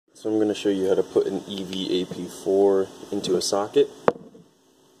So I'm going to show you how to put an EV-AP4 into a socket.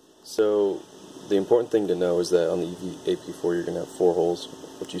 So the important thing to know is that on the EV-AP4 you're going to have 4 holes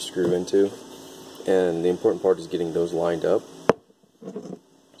which you screw into, and the important part is getting those lined up.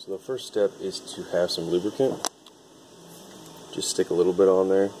 So the first step is to have some lubricant. Just stick a little bit on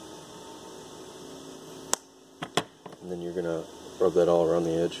there, and then you're going to rub that all around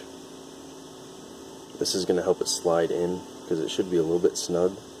the edge. This is going to help it slide in because it should be a little bit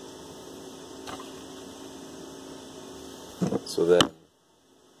snug. So then,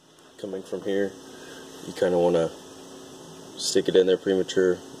 coming from here, you kind of want to stick it in there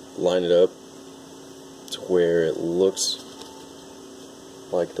premature, line it up to where it looks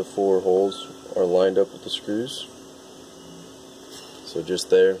like the 4 holes are lined up with the screws. So just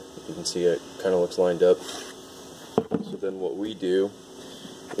there, you can see it kind of looks lined up. So then what we do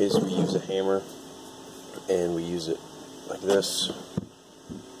is we use a hammer and we use it like this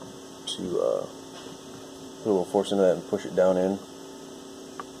to put a little force into that and push it down in.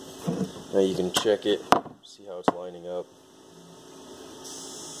 Now you can check it, see how it's lining up.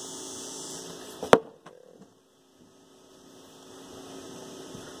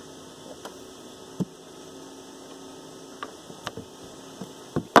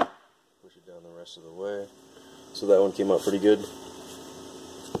 Push it down the rest of the way. So that one came out pretty good.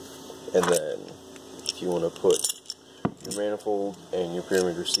 And then if you want to put your manifold and your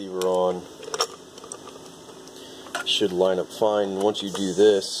pyramid receiver on, should line up fine. Once you do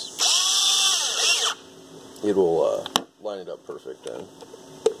this, it will line it up perfect then.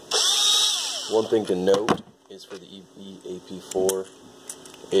 One thing to note is for the EV-AP4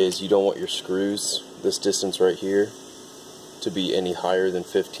 is you don't want your screws, this distance right here, to be any higher than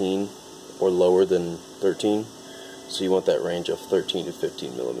 15 or lower than 13. So you want that range of 13 to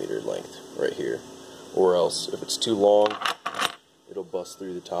 15 millimeter length right here. Or else, if it's too long, it'll bust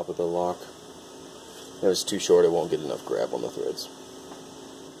through the top of the lock. If it's too short, it won't get enough grab on the threads.